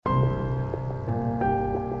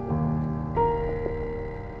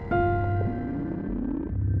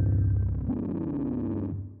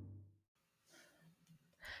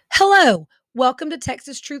Hello, welcome to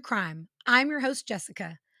Texas True Crime. I'm your host,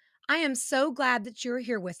 Jessica. I am so glad that you're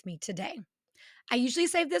here with me today. I usually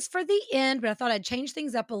save this for the end, but I thought I'd change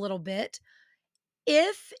things up a little bit.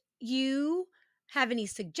 If you have any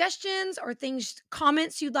suggestions or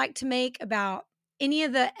comments you'd like to make about any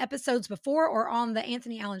of the episodes before or on the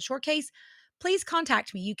Anthony Allen Shore case, please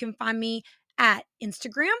contact me. You can find me at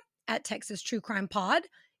Instagram at Texas True Crime Pod.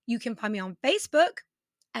 You can find me on Facebook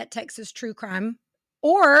at Texas True Crime,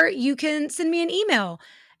 or you can send me an email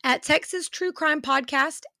at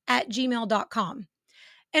texastruecrimepodcast@gmail.com.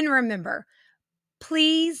 And remember,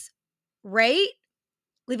 please rate,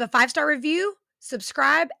 leave a 5-star review,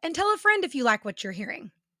 subscribe, and tell a friend if you like what you're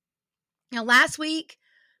hearing. Now, last week,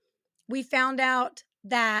 we found out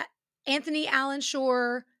that Anthony Allen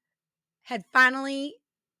Shore had finally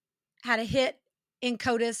had a hit in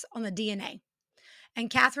CODIS on the DNA. And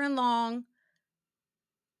Catherine Long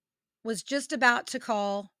was just about to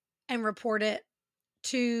call and report it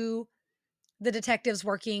to the detectives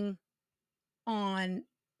working on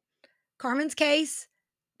Carmen's case,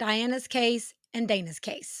 Diana's case, and Dana's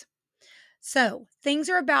case. So things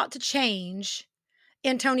are about to change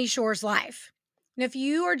in Tony Shore's life. And if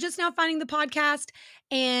you are just now finding the podcast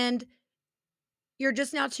and you're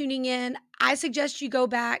just now tuning in, I suggest you go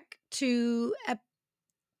back to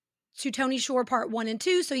Tony Shore part 1 and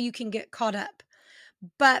 2 so you can get caught up.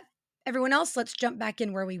 But everyone else, let's jump back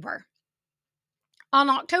in where we were. On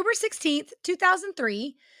October 16th,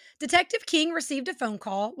 2003, Detective King received a phone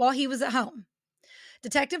call while he was at home.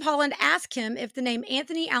 Detective Holland asked him if the name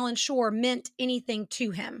Anthony Allen Shore meant anything to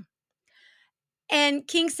him. And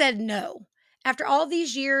King said no. After all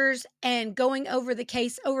these years and going over the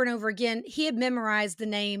case over and over again, he had memorized the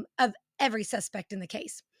name of every suspect in the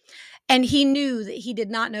case. And he knew that he did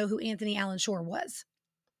not know who Anthony Allen Shore was.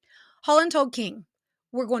 Holland told King,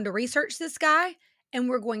 "We're going to research this guy, and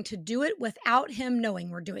we're going to do it without him knowing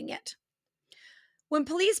we're doing it." When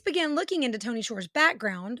police began looking into Tony Shore's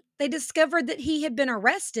background, they discovered that he had been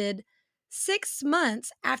arrested 6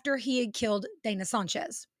 months after he had killed Dana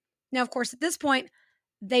Sanchez. Now, of course, at this point,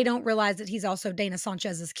 they don't realize that he's also Dana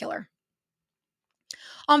Sanchez's killer.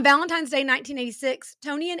 On Valentine's Day, 1986,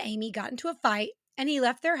 Tony and Amy got into a fight, and he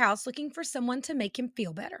left their house looking for someone to make him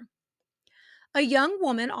feel better. A young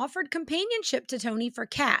woman offered companionship to Tony for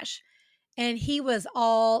cash, and he was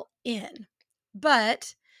all in.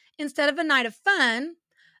 But instead of a night of fun,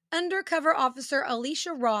 undercover officer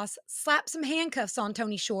Alicia Ross slapped some handcuffs on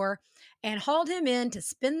Tony Shore and hauled him in to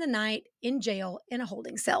spend the night in jail in a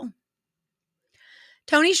holding cell.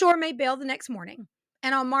 Tony Shore made bail the next morning,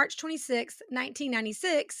 and on March 26,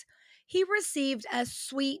 1996, he received a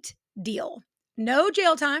sweet deal. No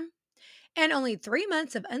jail time, and only 3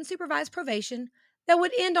 months of unsupervised probation that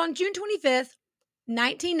would end on June 25th,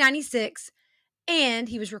 1996, and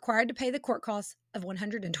he was required to pay the court costs of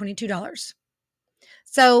 $122.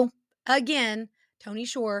 So, again, Tony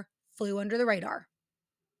Shore flew under the radar.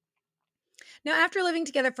 Now, after living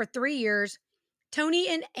together for 3 years, Tony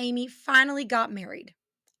and Amy finally got married.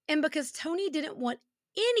 And because Tony didn't want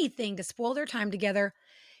anything to spoil their time together,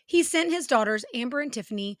 he sent his daughters, Amber and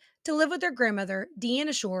Tiffany, to live with their grandmother,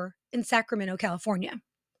 Deanna Shore, in Sacramento, California.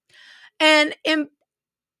 And in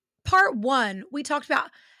part 1, we talked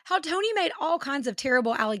about how Tony made all kinds of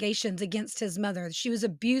terrible allegations against his mother. She was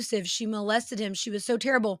abusive. She molested him. She was so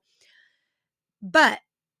terrible. But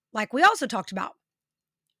like we also talked about,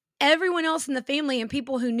 everyone else in the family and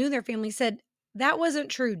people who knew their family said that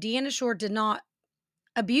wasn't true. Deanna Shore did not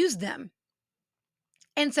abuse them.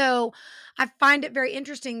 And so I find it very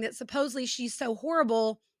interesting that supposedly she's so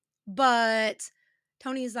horrible, but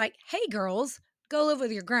Tony's like, "Hey, girls, go live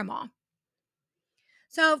with your grandma."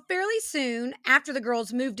 So fairly soon after the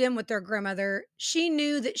girls moved in with their grandmother, she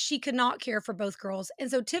knew that she could not care for both girls.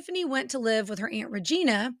 And so Tiffany went to live with her Aunt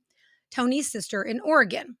Regina, Tony's sister, in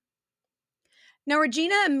Oregon. Now,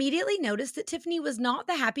 Regina immediately noticed that Tiffany was not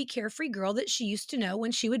the happy, carefree girl that she used to know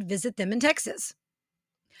when she would visit them in Texas.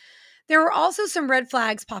 There were also some red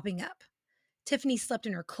flags popping up. Tiffany slept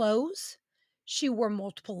in her clothes. She wore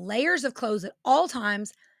multiple layers of clothes at all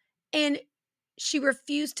times, and she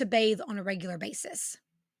refused to bathe on a regular basis.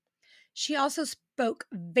 She also spoke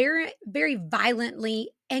very, very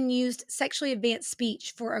violently and used sexually advanced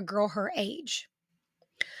speech for a girl her age.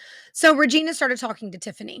 So Regina started talking to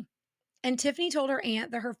Tiffany, and Tiffany told her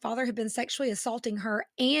aunt that her father had been sexually assaulting her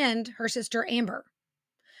and her sister Amber.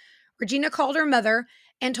 Regina called her mother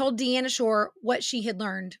and told Deanna Shore what she had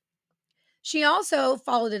learned. She also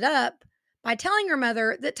followed it up by telling her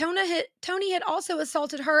mother that Tony had also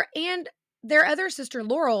assaulted her and their other sister,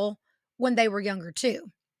 Laurel, when they were younger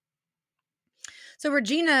too. So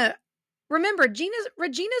Regina remember,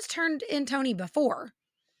 Regina's turned in Tony before.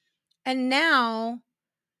 And now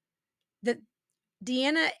that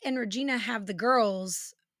Deanna and Regina have the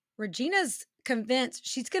girls, Regina's convinced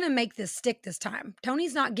she's going to make this stick this time.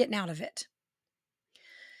 Tony's not getting out of it.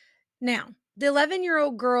 Now, the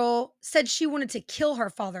 11-year-old girl said she wanted to kill her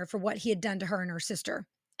father for what he had done to her and her sister,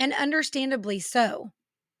 and understandably so.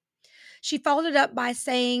 She followed it up by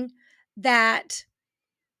saying that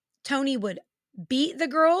Tony would beat the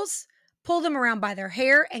girls, pull them around by their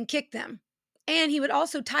hair, and kick them. And he would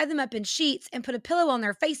also tie them up in sheets and put a pillow on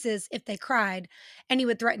their faces if they cried, and he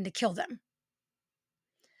would threaten to kill them.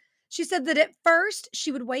 She said that at first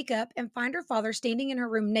she would wake up and find her father standing in her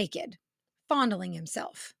room naked, fondling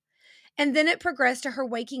himself. And then it progressed to her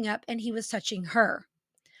waking up and he was touching her.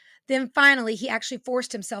 Then finally, he actually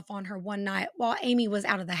forced himself on her one night while Amy was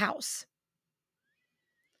out of the house.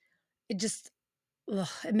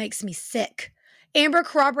 It makes me sick. Amber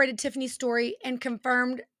corroborated Tiffany's story and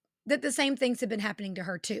confirmed that the same things had been happening to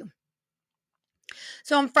her too.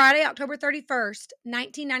 So on Friday, October 31st,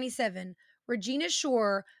 1997, Regina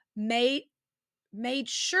Shore made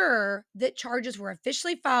sure that charges were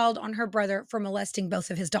officially filed on her brother for molesting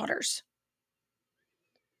both of his daughters.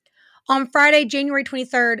 On Friday, January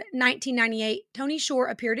 23rd, 1998, Tony Shore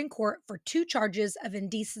appeared in court for 2 charges of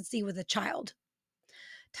indecency with a child.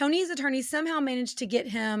 Tony's attorney somehow managed to get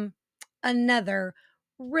him another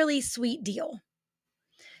really sweet deal.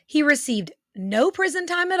 He received no prison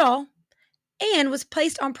time at all and was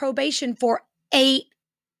placed on probation for 8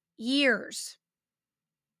 years.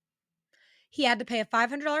 He had to pay a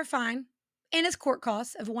 $500 fine and his court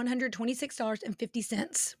costs of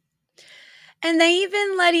 $126.50. And they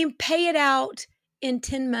even let him pay it out in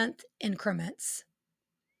 10-month increments.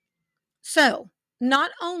 So,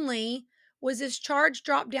 not only was his charge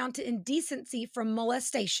dropped down to indecency from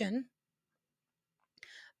molestation,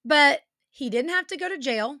 but he didn't have to go to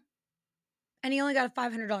jail, and he only got a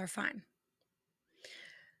 $500 fine.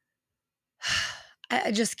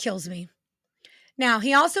 It just kills me. Now,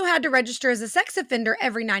 he also had to register as a sex offender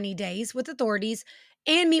every 90 days with authorities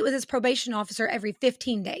and meet with his probation officer every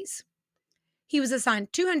 15 days. He was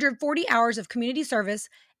assigned 240 hours of community service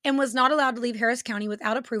and was not allowed to leave Harris County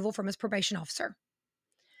without approval from his probation officer.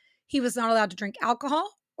 He was not allowed to drink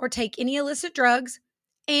alcohol or take any illicit drugs,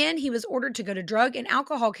 and he was ordered to go to drug and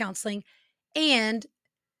alcohol counseling and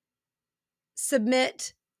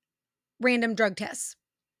submit random drug tests.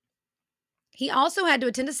 He also had to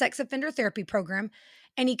attend a sex offender therapy program,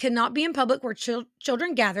 and he could not be in public where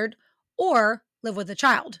children gathered or live with a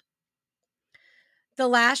child. The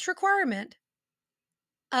last requirement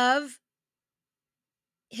of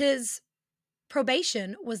his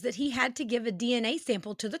probation was that he had to give a DNA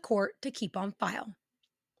sample to the court to keep on file.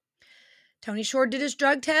 Tony Shore did his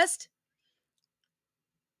drug test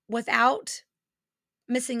without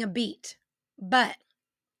missing a beat, but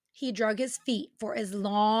he drug his feet for as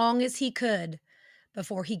long as he could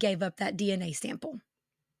before he gave up that DNA sample.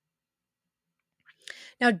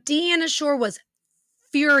 Now, Deanna Shore was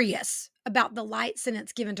furious about the light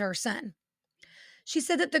sentence given to her son. She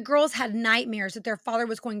said that the girls had nightmares that their father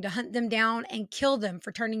was going to hunt them down and kill them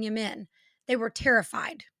for turning him in. They were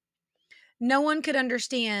terrified. No one could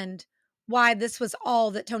understand why this was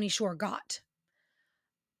all that Tony Shore got.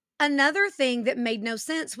 Another thing that made no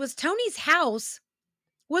sense was Tony's house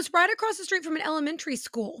was right across the street from an elementary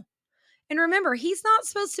school. And remember, he's not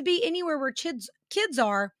supposed to be anywhere where kids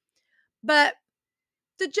are, but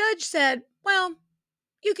the judge said, well,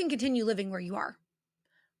 you can continue living where you are.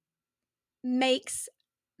 Makes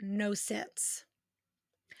no sense.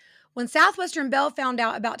 When Southwestern Bell found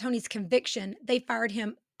out about Tony's conviction, they fired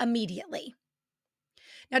him immediately.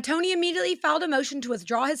 Now, Tony immediately filed a motion to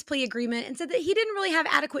withdraw his plea agreement and said that he didn't really have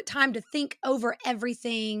adequate time to think over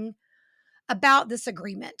everything about this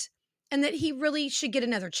agreement and that he really should get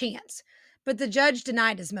another chance. But the judge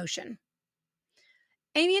denied his motion.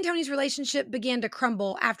 Amy and Tony's relationship began to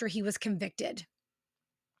crumble after he was convicted.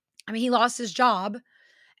 I mean, he lost his job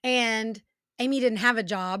and Amy didn't have a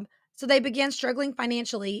job, so they began struggling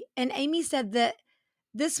financially. And Amy said that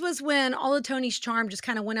this was when all of Tony's charm just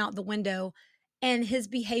kind of went out the window and his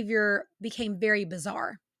behavior became very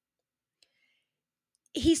bizarre.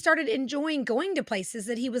 He started enjoying going to places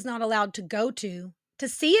that he was not allowed to go to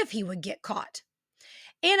see if he would get caught.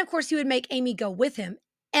 And of course, he would make Amy go with him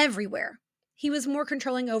everywhere. He was more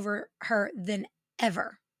controlling over her than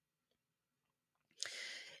ever.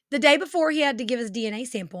 The day before he had to give his DNA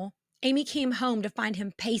sample, Amy came home to find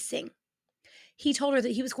him pacing. He told her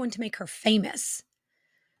that he was going to make her famous.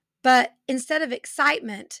 But instead of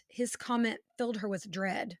excitement, his comment filled her with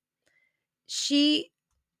dread. She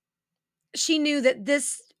knew that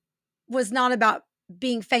this was not about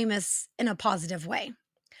being famous in a positive way.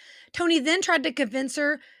 Tony then tried to convince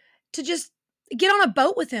her to just get on a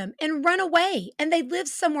boat with him and run away, and they lived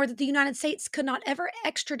somewhere that the United States could not ever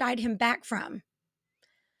extradite him back from.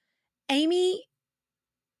 Amy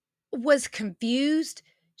was confused.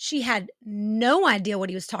 She had no idea what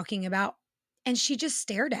he was talking about, and she just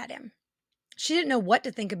stared at him. She didn't know what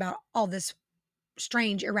to think about all this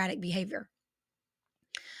strange, erratic behavior.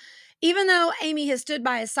 Even though Amy has stood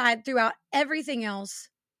by his side throughout everything else,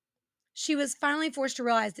 she was finally forced to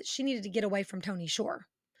realize that she needed to get away from Tony Shore.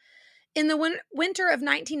 In the winter of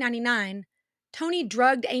 1999, Tony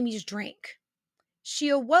drugged Amy's drink. She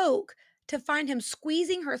awoke to find him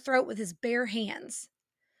squeezing her throat with his bare hands.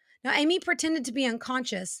 Now, Amy pretended to be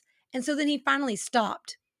unconscious, and so then he finally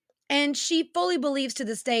stopped. And she fully believes to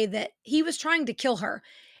this day that he was trying to kill her.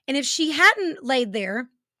 And if she hadn't laid there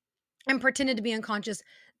and pretended to be unconscious,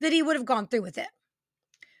 that he would have gone through with it.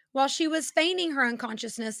 While she was feigning her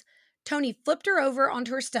unconsciousness, Tony flipped her over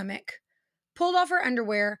onto her stomach, pulled off her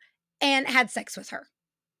underwear, and had sex with her.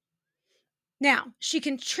 Now, she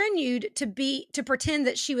continued to pretend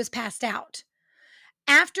that she was passed out.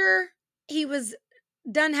 After he was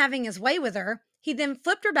done having his way with her, he then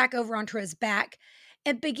flipped her back over onto his back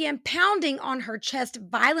and began pounding on her chest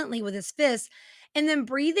violently with his fists and then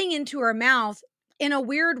breathing into her mouth in a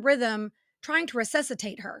weird rhythm, trying to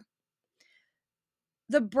resuscitate her.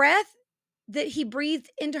 The breath that he breathed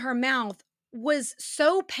into her mouth was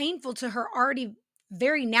so painful to her already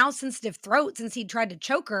very now sensitive throat, since he tried to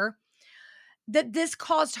choke her, that this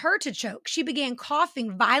caused her to choke. She began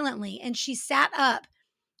coughing violently, and she sat up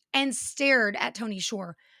and stared at Tony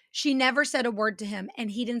Shore. She never said a word to him, and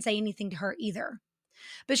he didn't say anything to her either.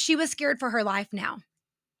 But she was scared for her life now.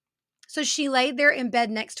 So she laid there in bed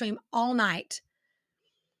next to him all night,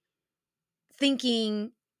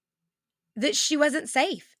 thinking that she wasn't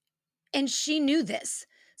safe. And she knew this.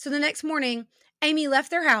 So the next morning, Amy left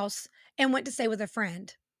their house and went to stay with a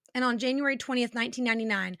friend. And on January 20th,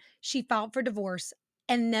 1999, she filed for divorce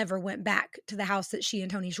and never went back to the house that she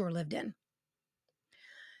and Tony Shore lived in.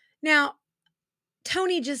 Now,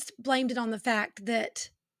 Tony just blamed it on the fact that,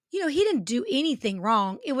 he didn't do anything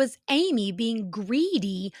wrong. It was Amy being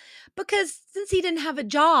greedy because since he didn't have a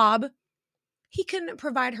job, he couldn't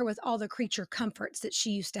provide her with all the creature comforts that she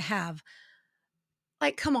used to have.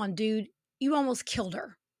 Like, come on, dude, you almost killed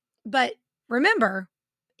her. But remember,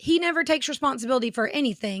 he never takes responsibility for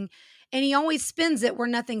anything, and he always spins it where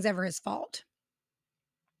nothing's ever his fault.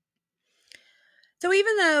 So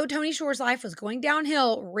even though Tony Shore's life was going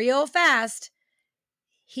downhill real fast,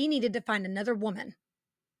 he needed to find another woman.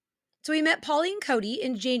 So he met Pauline Cody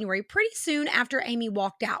in January, pretty soon after Amy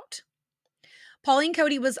walked out. Pauline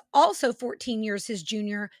Cody was also 14 years his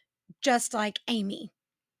junior, just like Amy.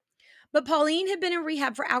 But Pauline had been in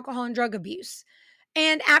rehab for alcohol and drug abuse.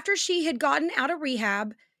 And after she had gotten out of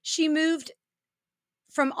rehab, she moved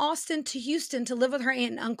from Austin to Houston to live with her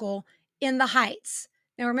aunt and uncle in the Heights.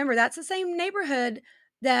 Now remember, that's the same neighborhood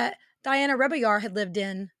that Diana Rebayar had lived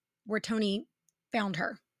in, where Tony found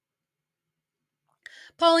her.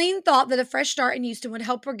 Pauline thought that a fresh start in Houston would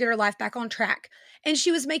help her get her life back on track, and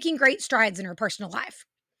she was making great strides in her personal life.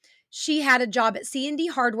 She had a job at C&D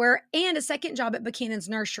Hardware and a second job at Buchanan's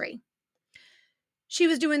Nursery. She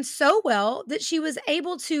was doing so well that she was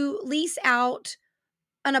able to lease out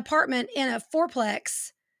an apartment in a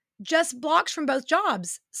fourplex just blocks from both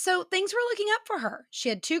jobs. So things were looking up for her. She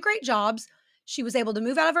had 2 great jobs. She was able to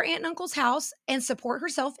move out of her aunt and uncle's house and support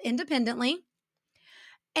herself independently.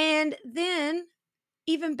 And then,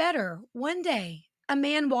 even better, one day, a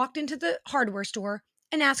man walked into the hardware store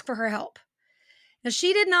and asked for her help. Now,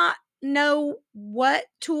 she did not know what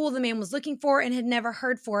tool the man was looking for and had never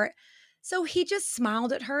heard for it. So he just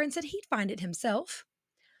smiled at her and said he'd find it himself.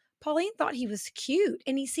 Pauline thought he was cute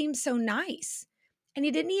and he seemed so nice. And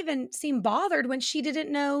he didn't even seem bothered when she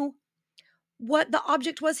didn't know what the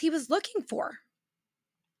object was he was looking for.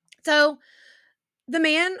 So the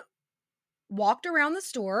man walked around the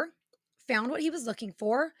store, found what he was looking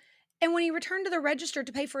for, and when he returned to the register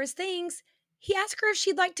to pay for his things, he asked her if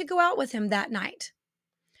she'd like to go out with him that night.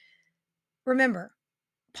 Remember,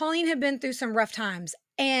 Pauline had been through some rough times,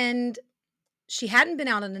 and she hadn't been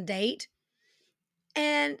out on a date,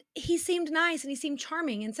 and he seemed nice and he seemed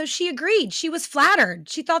charming, and so she agreed. She was flattered.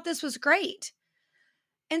 She thought this was great.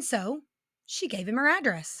 And so she gave him her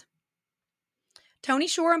address. Tony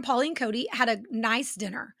Shore and Pauline Cody had a nice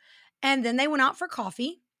dinner, and then they went out for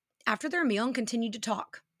coffee after their meal and continued to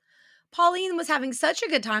talk. Pauline was having such a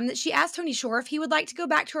good time that she asked Tony Shore if he would like to go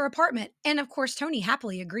back to her apartment, and of course, Tony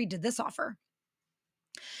happily agreed to this offer.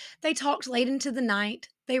 They talked late into the night.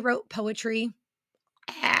 They wrote poetry.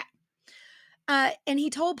 And he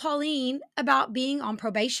told Pauline about being on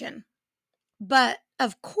probation. But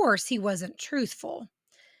of course, he wasn't truthful.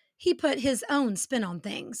 He put his own spin on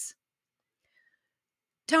things.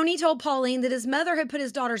 Tony told Pauline that his mother had put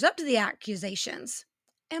his daughters up to the accusations.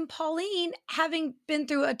 And Pauline, having been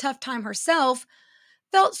through a tough time herself,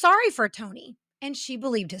 felt sorry for Tony, and she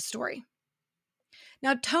believed his story.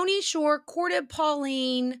 Now, Tony Shore courted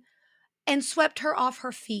Pauline and swept her off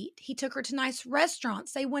her feet. He took her to nice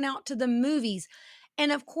restaurants. They went out to the movies.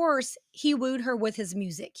 And of course, he wooed her with his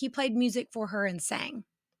music. He played music for her and sang.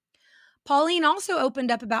 Pauline also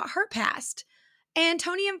opened up about her past, and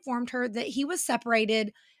Tony informed her that he was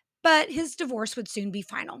separated, but his divorce would soon be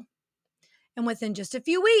final. And within just a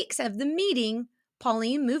few weeks of the meeting,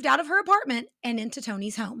 Pauline moved out of her apartment and into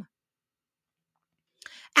Tony's home.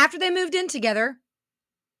 After they moved in together,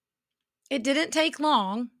 it didn't take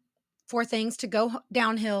long for things to go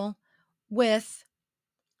downhill with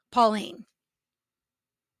Pauline.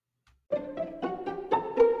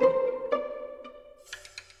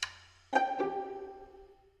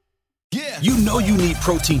 You know you need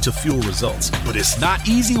protein to fuel results, but it's not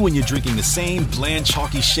easy when you're drinking the same bland,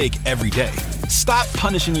 chalky shake every day. Stop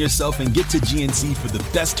punishing yourself and get to GNC for the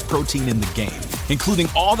best protein in the game, including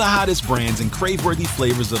all the hottest brands and crave-worthy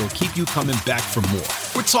flavors that'll keep you coming back for more.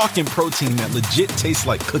 We're talking protein that legit tastes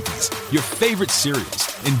like cookies, your favorite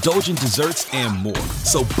cereals, indulgent desserts, and more.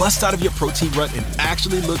 So bust out of your protein rut and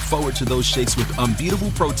actually look forward to those shakes with unbeatable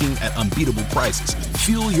protein at unbeatable prices.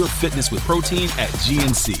 Fuel your fitness with protein at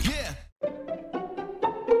GNC. Yeah.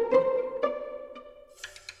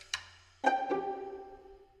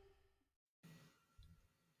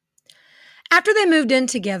 After they moved in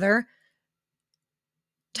together,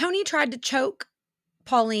 Tony tried to choke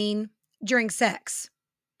Pauline during sex.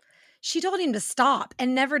 She told him to stop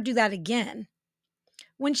and never do that again.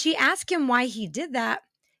 When she asked him why he did that,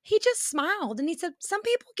 he just smiled and he said, "Some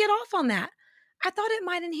people get off on that. I thought it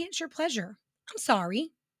might enhance your pleasure. I'm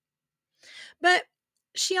sorry." But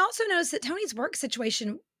she also noticed that Tony's work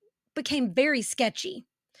situation became very sketchy.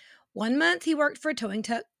 One month he worked for a towing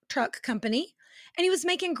truck company and he was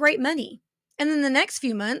making great money. And then the next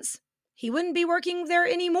few months, he wouldn't be working there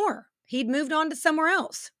anymore. He'd moved on to somewhere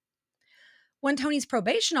else. When Tony's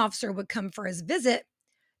probation officer would come for his visit,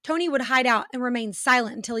 Tony would hide out and remain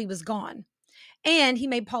silent until he was gone. And he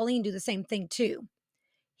made Pauline do the same thing too.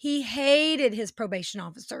 He hated his probation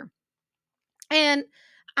officer. And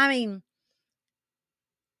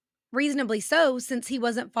reasonably so, since he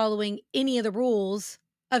wasn't following any of the rules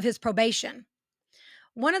of his probation.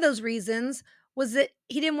 One of those reasons was that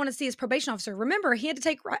he didn't want to see his probation officer. Remember, he had to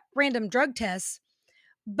take random drug tests,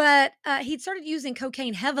 but he'd started using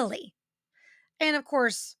cocaine heavily. And of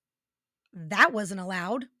course, that wasn't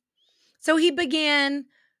allowed. So he began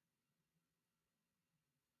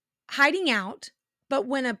hiding out, but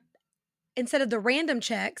instead of the random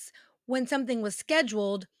checks, when something was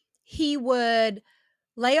scheduled, he would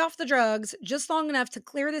lay off the drugs just long enough to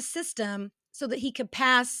clear the system so that he could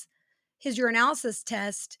pass his urinalysis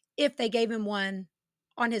test if they gave him one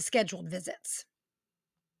on his scheduled visits.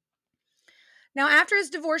 Now, after his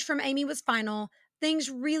divorce from Amy was final,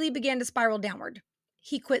 things really began to spiral downward.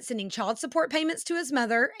 He quit sending child support payments to his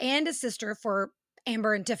mother and his sister for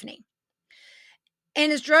Amber and Tiffany.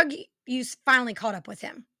 And his drug use finally caught up with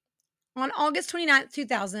him. On August 29th,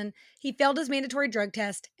 2000, he failed his mandatory drug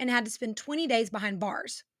test and had to spend 20 days behind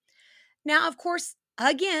bars. Now, of course,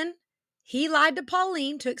 again, he lied to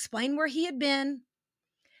Pauline to explain where he had been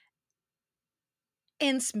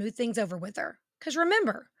and smooth things over with her. Because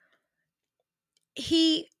remember,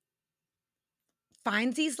 he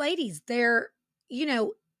finds these ladies. They're,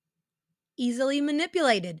 easily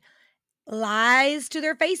manipulated, lies to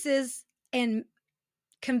their faces, and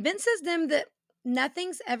convinces them that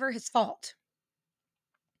nothing's ever his fault.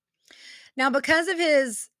 Now, because of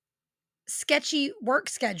his sketchy work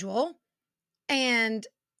schedule and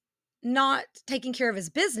not taking care of his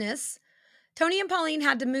business, Tony and Pauline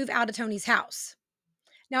had to move out of Tony's house.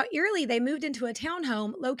 Now, eerily, they moved into a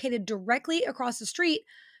townhome located directly across the street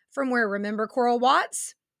from where, remember Coral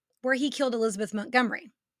Watts, where he killed Elizabeth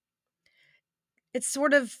Montgomery. It's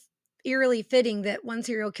sort of eerily fitting that one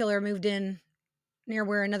serial killer moved in near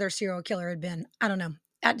where another serial killer had been. I don't know.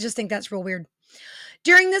 I just think that's real weird.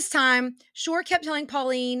 During this time, Shore kept telling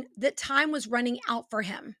Pauline that time was running out for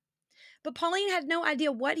him. But Pauline had no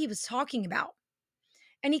idea what he was talking about.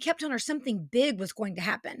 And he kept telling her something big was going to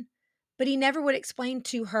happen. But he never would explain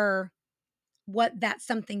to her what that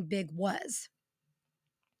something big was.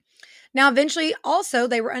 Now, eventually, also,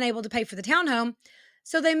 they were unable to pay for the townhome.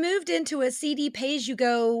 So they moved into a CD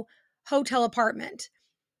pay-as-you-go hotel apartment.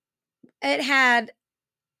 It had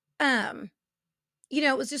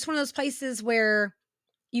it was just one of those places where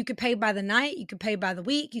you could pay by the night, you could pay by the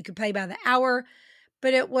week, you could pay by the hour,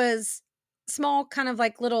 but it was small, kind of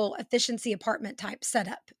like little efficiency apartment type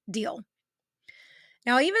setup deal.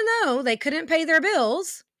 Now, even though they couldn't pay their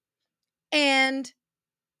bills and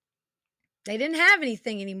they didn't have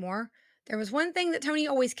anything anymore, there was one thing that Tony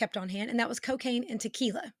always kept on hand, and that was cocaine and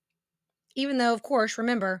tequila. Even though, of course,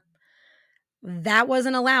 remember, that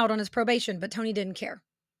wasn't allowed on his probation, but Tony didn't care.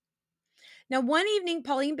 Now, one evening,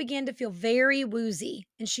 Pauline began to feel very woozy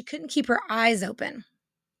and she couldn't keep her eyes open.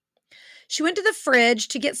 She went to the fridge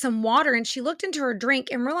to get some water and she looked into her drink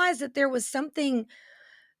and realized that there was something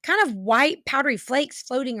kind of white, powdery flakes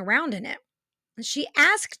floating around in it. And she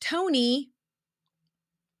asked Tony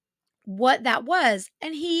what that was,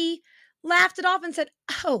 and he laughed it off and said,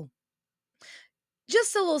 "Oh,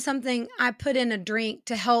 just a little something I put in a drink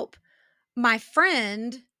to help my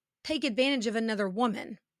friend take advantage of another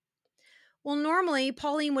woman." Well, normally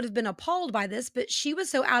Pauline would have been appalled by this, but she was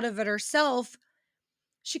so out of it herself,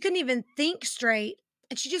 she couldn't even think straight,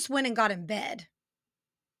 and she just went and got in bed.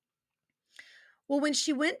 Well, when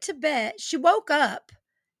she went to bed, she woke up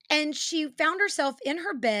and she found herself in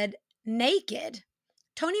her bed naked.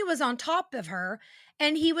 Tony was on top of her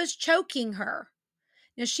and he was choking her.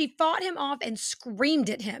 Now, she fought him off and screamed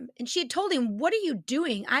at him. And she had told him, "What are you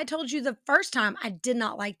doing? I told you the first time I did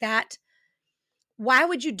not like that. Why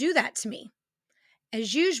would you do that to me?"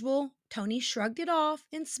 As usual, Tony shrugged it off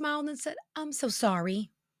and smiled and said, "I'm so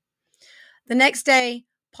sorry." The next day,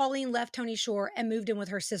 Pauline left Tony Shore and moved in with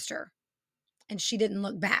her sister, and she didn't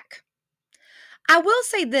look back. I will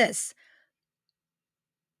say this: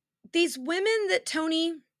 these women that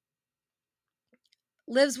Tony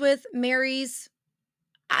lives with, marries,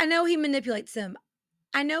 I know he manipulates them.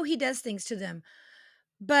 I know he does things to them,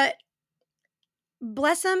 but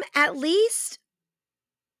bless him, at least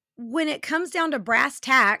when it comes down to brass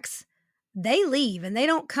tacks, they leave and they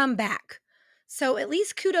don't come back. So at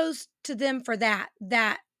least kudos to them for that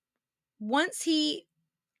once he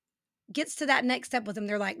gets to that next step with them,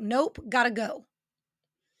 they're like, "Nope, gotta go."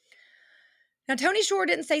 Now, Tony Shore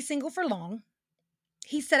didn't stay single for long.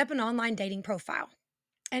 He set up an online dating profile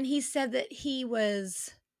and he said that he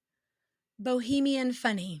was bohemian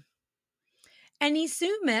funny. And he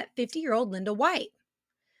soon met 50-year-old Linda White.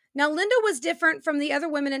 Now, Linda was different from the other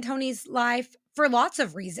women in Tony's life for lots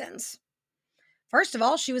of reasons. First of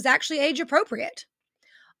all, she was actually age appropriate.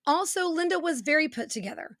 Also, Linda was very put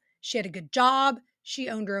together. She had a good job, she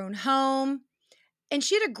owned her own home, and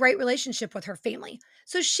she had a great relationship with her family.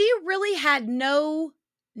 So she really had no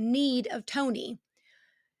need of Tony,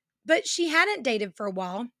 but she hadn't dated for a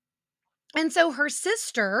while. And so her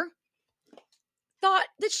sister thought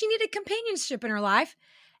that she needed companionship in her life,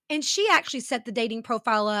 and she actually set the dating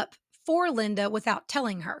profile up for Linda without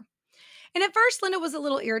telling her. And at first, Linda was a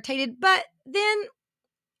little irritated, but then,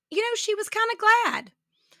 she was kind of glad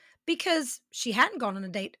because she hadn't gone on a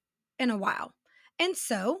date in a while. And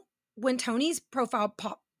so when Tony's profile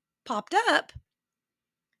popped up,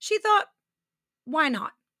 she thought, why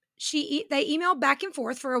not? They emailed back and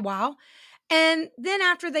forth for a while. And then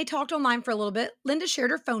after they talked online for a little bit, Linda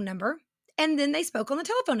shared her phone number and then they spoke on the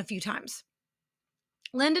telephone a few times.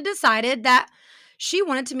 Linda decided that she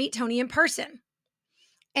wanted to meet Tony in person.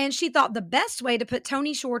 And she thought the best way to put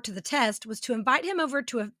Tony Shore to the test was to invite him over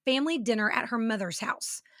to a family dinner at her mother's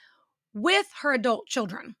house with her adult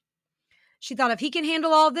children. She thought if he can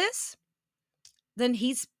handle all this, then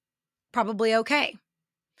he's probably okay.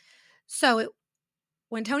 So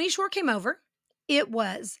when Tony Shore came over, it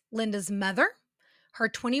was Linda's mother, her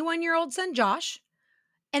 21-year-old son, Josh,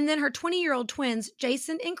 and then her 20-year-old twins,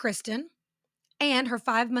 Jason and Kristen, and her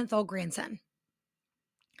 5-month-old grandson.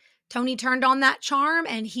 Tony turned on that charm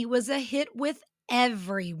and he was a hit with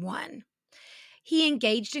everyone. He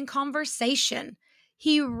engaged in conversation.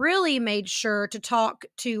 He really made sure to talk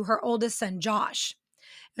to her oldest son, Josh.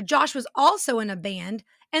 Josh was also in a band,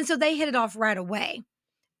 and so they hit it off right away.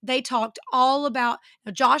 They talked all about,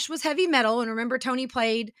 Josh was heavy metal, and remember, Tony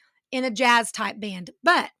played in a jazz type band,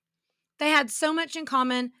 but they had so much in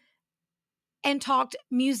common and talked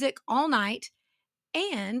music all night.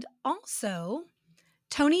 And also,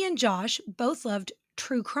 Tony and Josh both loved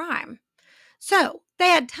true crime. So they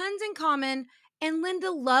had tons in common, and Linda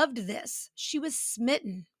loved this. She was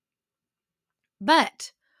smitten.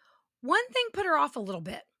 But one thing put her off a little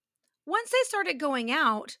bit. Once they started going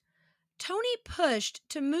out, Tony pushed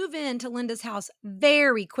to move into Linda's house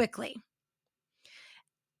very quickly.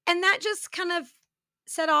 And that just kind of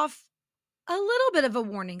set off a little bit of a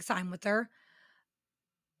warning sign with her.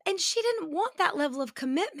 And she didn't want that level of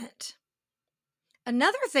commitment.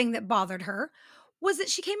 Another thing that bothered her was that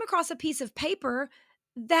she came across a piece of paper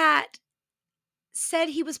that said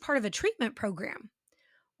he was part of a treatment program.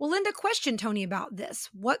 Well, Linda questioned Tony about this.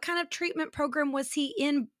 What kind of treatment program was he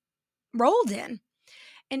enrolled in?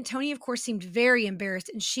 And Tony, of course, seemed very embarrassed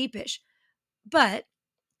and sheepish, but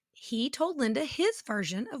he told Linda his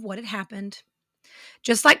version of what had happened.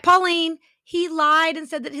 Just like Pauline, he lied and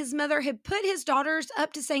said that his mother had put his daughters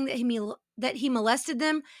up to saying that he molested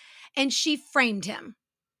them, and she framed him.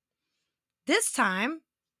 This time,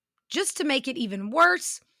 just to make it even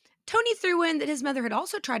worse, Tony threw in that his mother had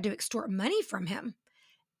also tried to extort money from him,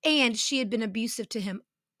 and she had been abusive to him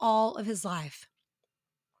all of his life.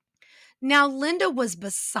 Now, Linda was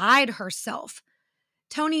beside herself.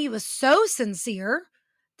 Tony was so sincere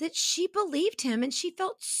that she believed him and she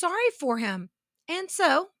felt sorry for him. And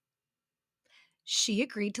so she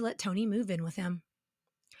agreed to let Tony move in with him.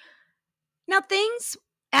 Now, things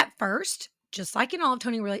at first, just like in all of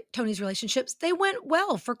Tony's relationships, they went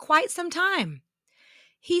well for quite some time.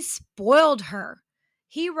 He spoiled her.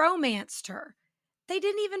 He romanced her. They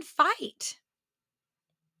didn't even fight.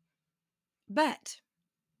 But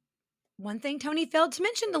one thing Tony failed to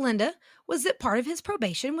mention to Linda was that part of his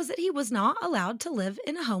probation was that he was not allowed to live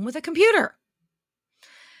in a home with a computer.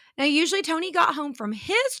 Now, usually Tony got home from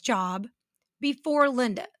his job before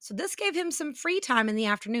Linda, so this gave him some free time in the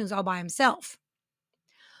afternoons all by himself.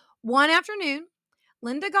 One afternoon,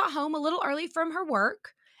 Linda got home a little early from her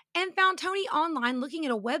work and found Tony online looking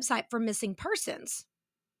at a website for missing persons.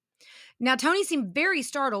 Now, Tony seemed very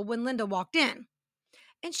startled when Linda walked in,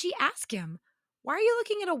 and she asked him, "Why are you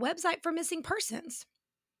looking at a website for missing persons?"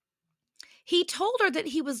 He told her that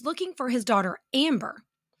he was looking for his daughter, Amber,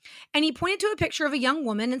 and he pointed to a picture of a young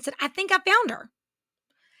woman and said, "I think I found her."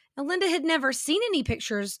 Now, Linda had never seen any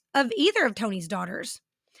pictures of either of Tony's daughters,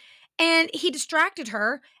 and he distracted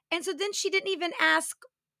her, and so then she didn't even ask,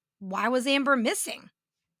 why was Amber missing?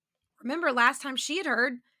 Remember, last time she had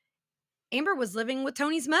heard, Amber was living with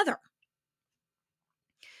Tony's mother.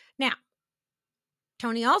 Now,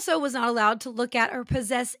 Tony also was not allowed to look at or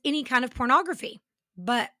possess any kind of pornography,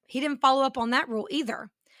 but he didn't follow up on that rule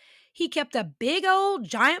either. He kept a big old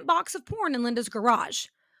giant box of porn in Linda's garage,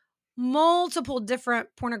 multiple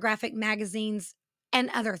different pornographic magazines and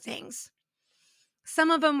other things.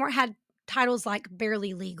 Some of them had titles like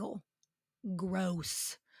Barely Legal,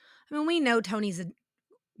 Gross. I mean, we know Tony's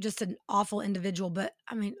just an awful individual, but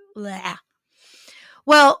I mean, bleh.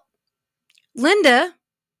 Well, Linda,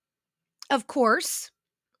 of course,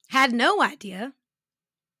 had no idea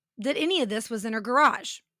that any of this was in her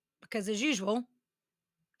garage because, as usual,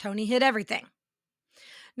 Tony hid everything.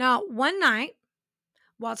 Now, one night,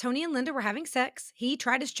 while Tony and Linda were having sex, he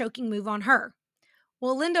tried his choking move on her.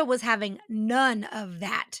 Well, Linda was having none of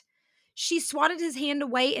that. She swatted his hand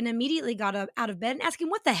away and immediately got up out of bed and asked him,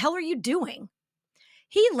 "What the hell are you doing?"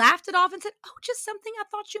 He laughed it off and said, "Oh, just something I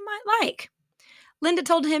thought you might like." Linda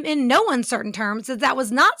told him in no uncertain terms that that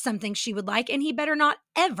was not something she would like and he better not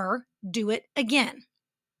ever do it again.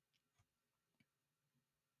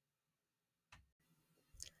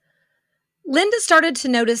 Linda started to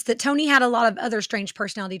notice that Tony had a lot of other strange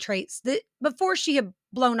personality traits that before she had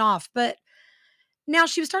blown off, but now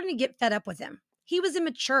she was starting to get fed up with him. He was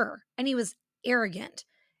immature and he was arrogant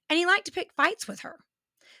and he liked to pick fights with her.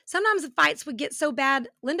 Sometimes the fights would get so bad,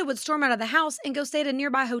 Linda would storm out of the house and go stay at a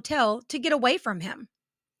nearby hotel to get away from him.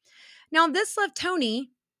 Now, this left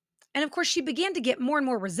Tony, and of course, she began to get more and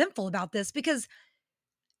more resentful about this because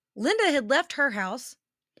Linda had left her house,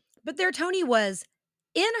 but there Tony was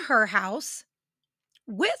in her house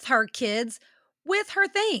with her kids, with her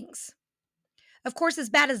things. Of course, as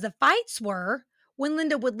bad as the fights were, when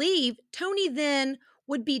Linda would leave, Tony then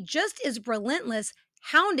would be just as relentless,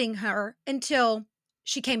 hounding her until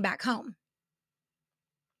she came back home.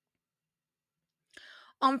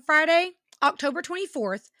 On Friday, October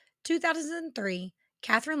 24th, 2003,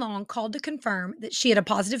 Catherine Long called to confirm that she had a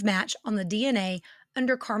positive match on the DNA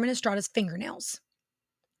under Carmen Estrada's fingernails.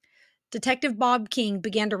 Detective Bob King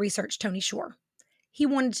began to research Tony Shore. He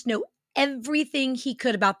wanted to know everything he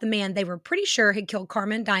could about the man they were pretty sure had killed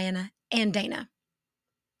Carmen, Diana, and Dana.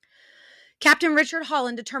 Captain Richard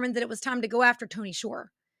Holland determined that it was time to go after Tony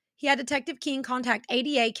Shore. He had Detective King contact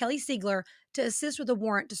ADA Kelly Siegler to assist with a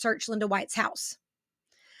warrant to search Linda White's house.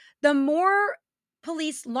 The more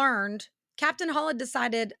police learned, Captain Holland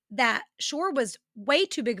decided that Shore was way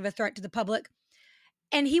too big of a threat to the public,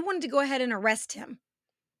 and he wanted to go ahead and arrest him.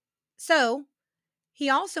 So, he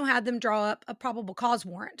also had them draw up a probable cause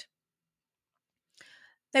warrant.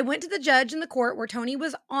 They went to the judge in the court where Tony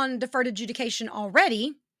was on deferred adjudication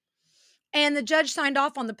already, and the judge signed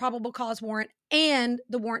off on the probable cause warrant and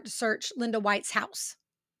the warrant to search Linda White's house.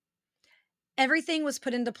 Everything was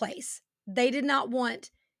put into place. They did not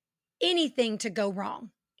want anything to go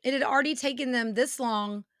wrong. It had already taken them this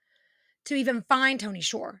long to even find Tony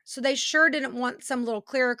Shore. So they sure didn't want some little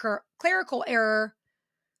clerical error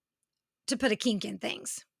to put a kink in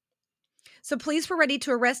things. So police were ready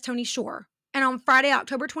to arrest Tony Shore. And on Friday,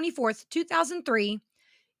 October 24th, 2003,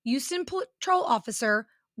 Houston Patrol Officer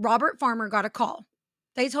Robert Farmer got a call.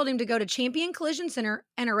 They told him to go to Champion Collision Center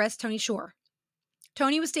and arrest Tony Shore.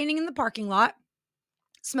 Tony was standing in the parking lot,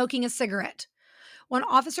 smoking a cigarette, when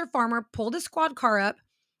Officer Farmer pulled his squad car up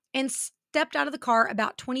and stepped out of the car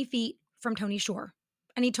about 20 feet from Tony Shore.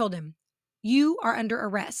 And he told him, "You are under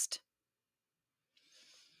arrest."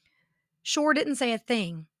 Shore didn't say a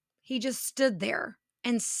thing. He just stood there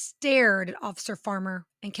and stared at Officer Farmer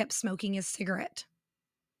and kept smoking his cigarette.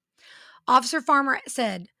 Officer Farmer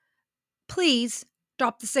said, "Please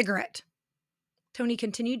drop the cigarette." Tony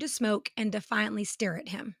continued to smoke and defiantly stare at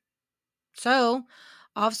him. So,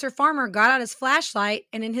 Officer Farmer got out his flashlight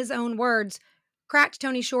and, in his own words, cracked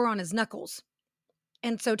Tony Shore on his knuckles.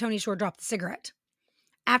 And so Tony Shore dropped the cigarette.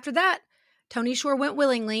 After that, Tony Shore went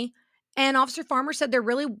willingly, and Officer Farmer said there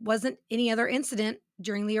really wasn't any other incident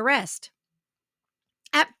during the arrest.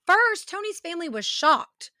 At first, Tony's family was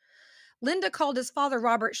shocked. Linda called his father,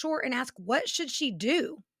 Robert Shore, and asked what should she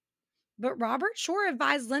do. But Robert Shore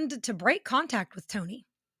advised Linda to break contact with Tony.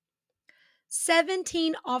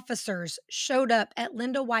 17 officers showed up at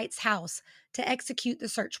Linda White's house to execute the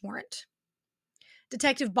search warrant.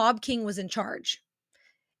 Detective Bob King was in charge,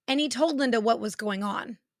 and he told Linda what was going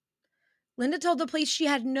on. Linda told the police she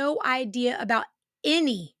had no idea about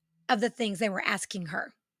any of the things they were asking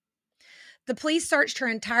her. The police searched her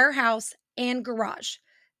entire house and garage.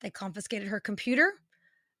 They confiscated her computer.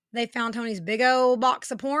 They found Tony's big old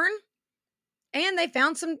box of porn. And they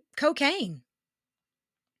found some cocaine.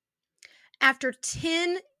 After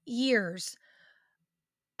 10 years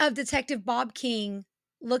of Detective Bob King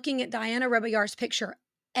looking at Diana Rebayar's picture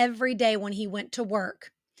every day when he went to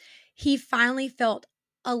work, he finally felt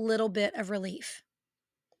a little bit of relief.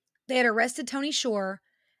 They had arrested Tony Shore,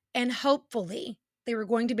 and hopefully they were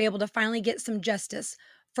going to be able to finally get some justice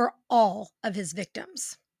for all of his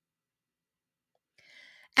victims.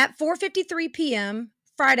 At 4:53 p.m.,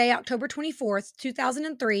 Friday, October 24th,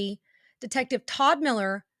 2003, Detective Todd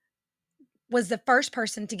Miller was the first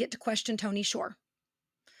person to get to question Tony Shore.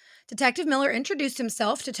 Detective Miller introduced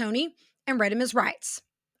himself to Tony and read him his rights.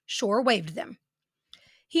 Shore waived them.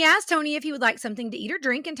 He asked Tony if he would like something to eat or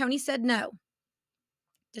drink, and Tony said no.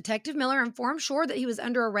 Detective Miller informed Shore that he was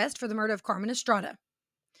under arrest for the murder of Carmen Estrada.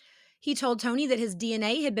 He told Tony that his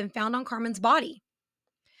DNA had been found on Carmen's body.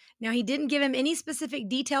 Now, he didn't give him any specific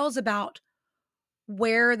details about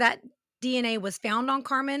where that DNA was found on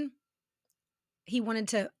Carmen. He wanted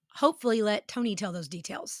to hopefully let Tony tell those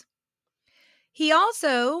details. He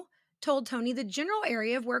also told Tony the general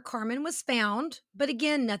area of where Carmen was found, but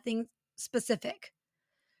again, nothing specific.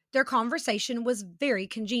 Their conversation was very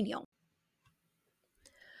congenial.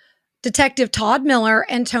 Detective Todd Miller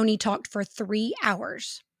and Tony talked for 3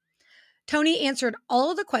 hours. Tony answered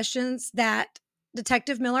all of the questions that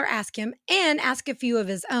Detective Miller asked him and asked a few of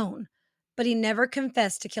his own, but he never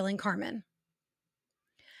confessed to killing Carmen.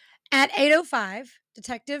 At 8:05,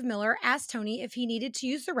 Detective Miller asked Tony if he needed to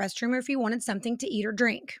use the restroom or if he wanted something to eat or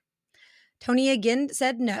drink. Tony again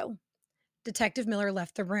said no. Detective Miller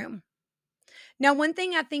left the room. Now, one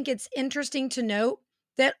thing I think it's interesting to note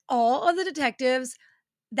that all of the detectives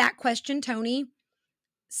that questioned Tony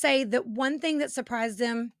say that one thing that surprised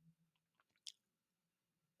them,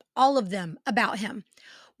 all of them, about him,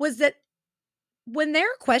 was that when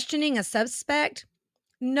they're questioning a suspect,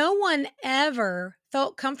 no one ever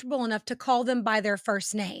felt comfortable enough to call them by their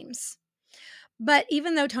first names. But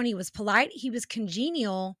even though Tony was polite, he was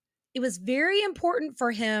congenial, it was very important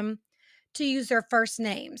for him to use their first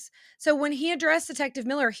names. So when he addressed Detective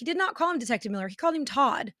Miller, he did not call him Detective Miller. He called him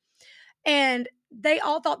Todd. And they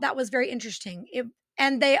all thought that was very interesting.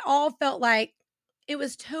 And they all felt like it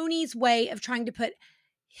was Tony's way of trying to put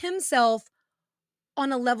himself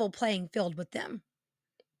on a level playing field with them.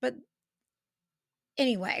 But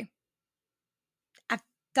anyway, I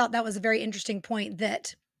thought that was a very interesting point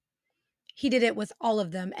that he did it with all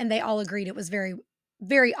of them, and they all agreed it was very,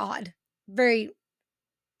 very odd, very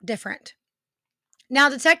different. Now,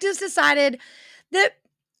 detectives decided that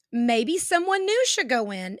maybe someone new should go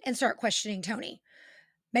in and start questioning Tony.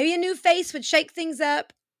 Maybe a new face would shake things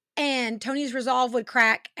up, and Tony's resolve would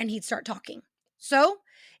crack, and he'd start talking. So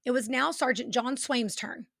it was now Sergeant John Swaim's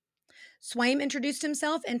turn. Swaim introduced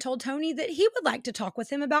himself and told Tony that he would like to talk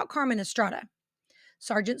with him about Carmen Estrada.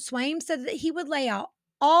 Sergeant Swaim said that he would lay out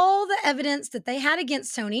all the evidence that they had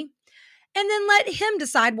against Tony, and then let him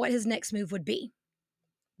decide what his next move would be.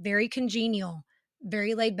 Very congenial,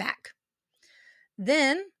 very laid back.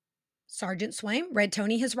 Then Sergeant Swaim read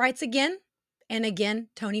Tony his rights again, and again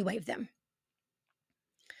Tony waived them.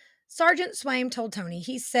 Sergeant Swaim told Tony,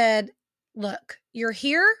 he said, look, you're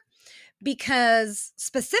here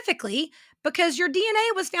specifically because your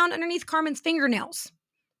DNA was found underneath Carmen's fingernails.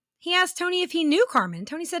 He asked Tony if he knew Carmen.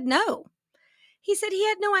 Tony said no. He said he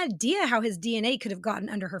had no idea how his DNA could have gotten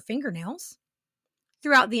under her fingernails.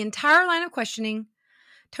 Throughout the entire line of questioning,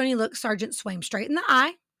 Tony looked Sergeant Swaim straight in the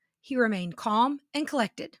eye. He remained calm and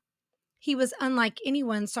collected. He was unlike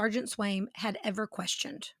anyone Sergeant Swaim had ever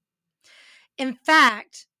questioned. In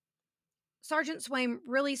fact, Sergeant Swaim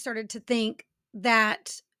really started to think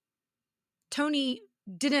that Tony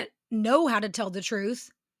didn't know how to tell the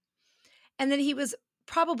truth, and that he was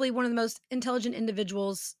probably one of the most intelligent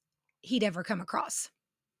individuals he'd ever come across,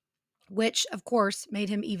 which, of course, made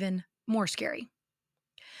him even more scary.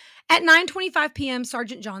 At 9:25 p.m.,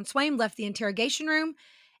 Sergeant John Swaim left the interrogation room,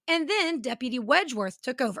 and then Deputy Wedgeworth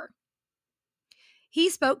took over. He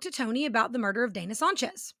spoke to Tony about the murder of Dana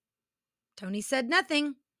Sanchez. Tony said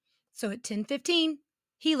nothing, so at 10:15,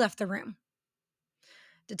 he left the room.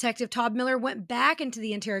 Detective Todd Miller went back into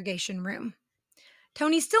the interrogation room.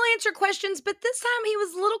 Tony still answered questions, but this time he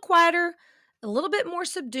was a little quieter, a little bit more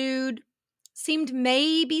subdued, seemed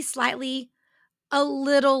maybe slightly a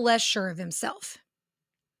little less sure of himself.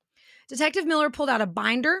 Detective Miller pulled out a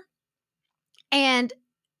binder and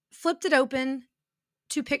flipped it open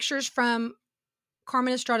to pictures from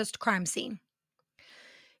Carmen Estrada's crime scene.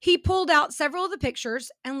 He pulled out several of the pictures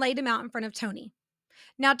and laid them out in front of Tony.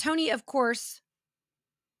 Now, Tony, of course,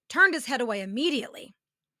 turned his head away immediately,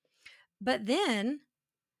 but then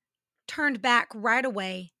turned back right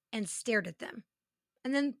away and stared at them.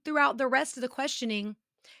 And then throughout the rest of the questioning,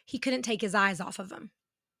 he couldn't take his eyes off of them.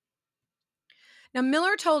 Now,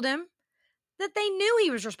 Miller told him that they knew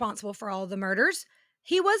he was responsible for all of the murders.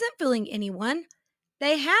 He wasn't fooling anyone.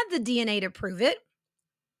 They had the DNA to prove it.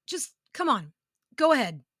 Just come on, go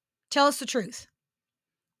ahead. Tell us the truth.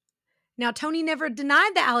 Now, Tony never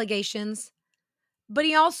denied the allegations, but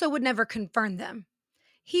he also would never confirm them.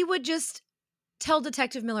 He would just tell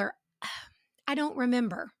Detective Miller, I don't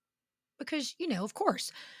remember. Because, of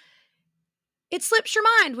course, it slips your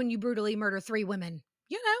mind when you brutally murder 3 women,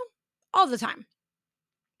 all the time.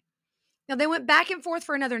 Now, they went back and forth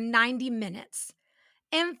for another 90 minutes.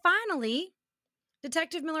 And finally,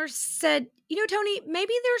 Detective Miller said, Tony,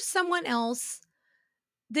 maybe there's someone else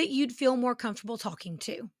that you'd feel more comfortable talking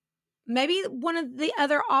to. Maybe one of the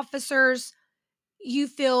other officers you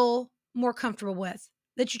feel more comfortable with,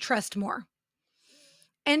 that you trust more.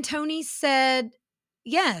 And Tony said,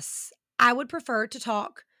 yes, I would prefer to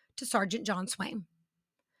talk to Sergeant John Swaim.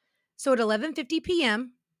 So at 11:50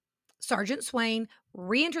 p.m., Sergeant Swaim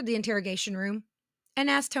re-entered the interrogation room and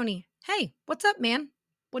asked Tony, hey, what's up, man?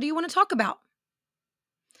 What do you want to talk about?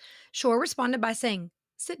 Shore responded by saying,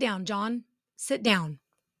 sit down, John, sit down.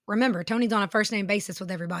 Remember, Tony's on a first name basis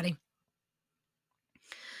with everybody.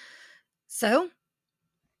 So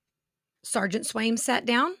Sergeant Swaim sat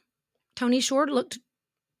down. Tony Shore looked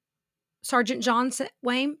Sergeant John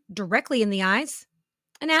Swaim directly in the eyes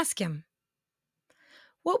and asked him,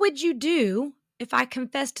 what would you do if I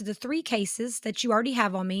confessed to the 3 cases that you already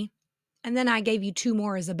have on me, and then I gave you 2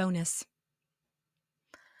 more as a bonus?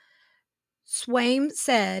 Swaim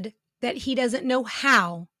said that he doesn't know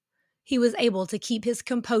how he was able to keep his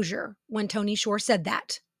composure when Tony Shore said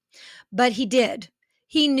that, but he did.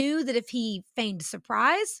 He knew that if he feigned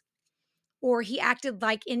surprise or he acted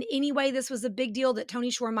like in any way this was a big deal, that Tony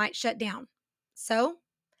Shore might shut down. So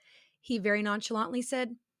he very nonchalantly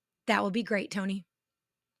said, that would be great, Tony.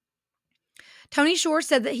 Tony Shore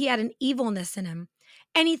said that he had an evilness in him,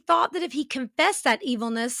 and he thought that if he confessed that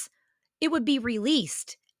evilness, it would be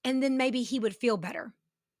released, and then maybe he would feel better.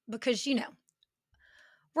 Because,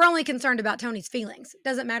 we're only concerned about Tony's feelings. It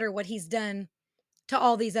doesn't matter what he's done to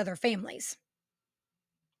all these other families.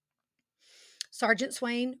 Sergeant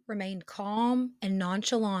Swaim remained calm and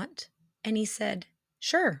nonchalant, and he said,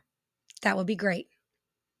 sure, that would be great.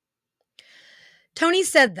 Tony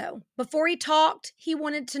said, though, before he talked, he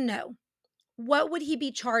wanted to know, what would he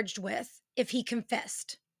be charged with if he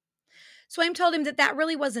confessed? Swaim told him that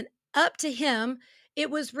really wasn't up to him. It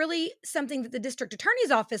was really something that the district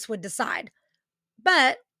attorney's office would decide.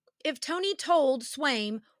 But if Tony told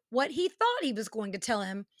Swaim what he thought he was going to tell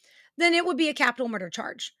him, then it would be a capital murder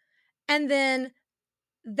charge. And then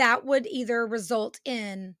that would either result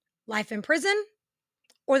in life in prison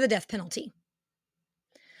or the death penalty.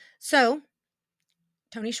 So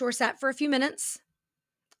Tony Shore sat for a few minutes,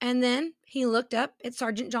 and then he looked up at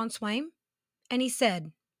Sergeant John Swaim and he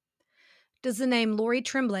said, "Does the name Lori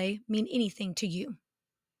Tremblay mean anything to you?"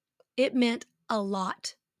 It meant a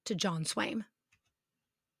lot to John Swaim.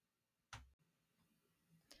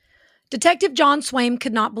 Detective John Swaim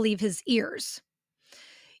could not believe his ears.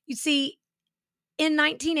 You see, in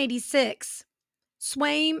 1986,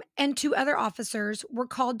 Swaim and 2 other officers were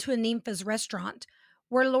called to a Nympha's restaurant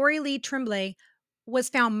where Lori Lee Tremblay was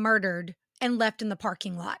found murdered and left in the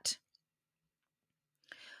parking lot.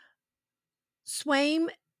 Swaim,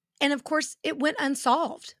 and of course, it went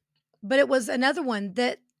unsolved, but it was another one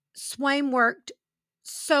that Swaim worked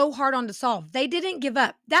so hard on to solve. They didn't give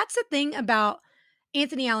up. That's the thing about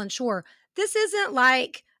Anthony Allen Shore. This isn't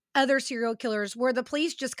like other serial killers where the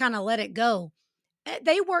police just kind of let it go.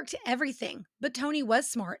 They worked everything, but Tony was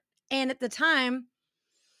smart. And at the time,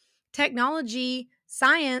 technology,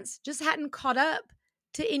 science just hadn't caught up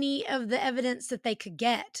to any of the evidence that they could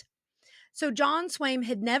get. So John Swaim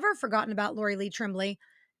had never forgotten about Lori Lee Tremblay,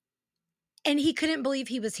 and he couldn't believe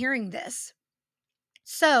he was hearing this.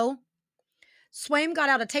 So Swaim got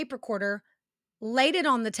out a tape recorder, laid it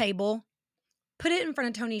on the table, put it in front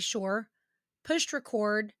of Tony Shore, pushed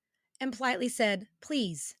record, and politely said,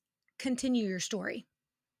 "Please continue your story."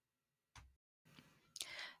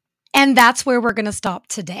 And that's where we're going to stop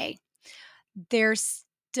today. There's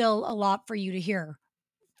still a lot for you to hear.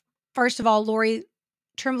 First of all, Lori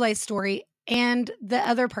Tremblay's story and the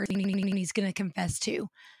other person he's going to confess to.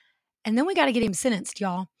 And then we got to get him sentenced,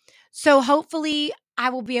 y'all. So hopefully I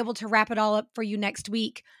will be able to wrap it all up for you next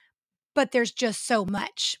week. But there's just so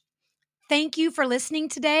much. Thank you for listening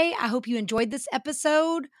today. I hope you enjoyed this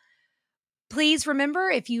episode. Please remember,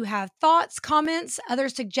 if you have thoughts, comments, other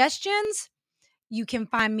suggestions, you can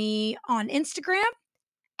find me on Instagram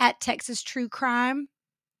at Texas True Crime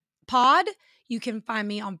Pod. You can find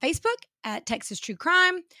me on Facebook at Texas True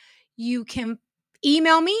Crime. You can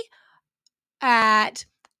email me at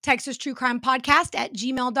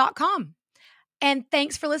texastruecrimepodcast@gmail.com. And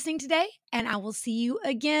thanks for listening today, and I will see you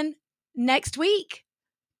again next week.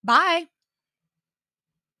 Bye.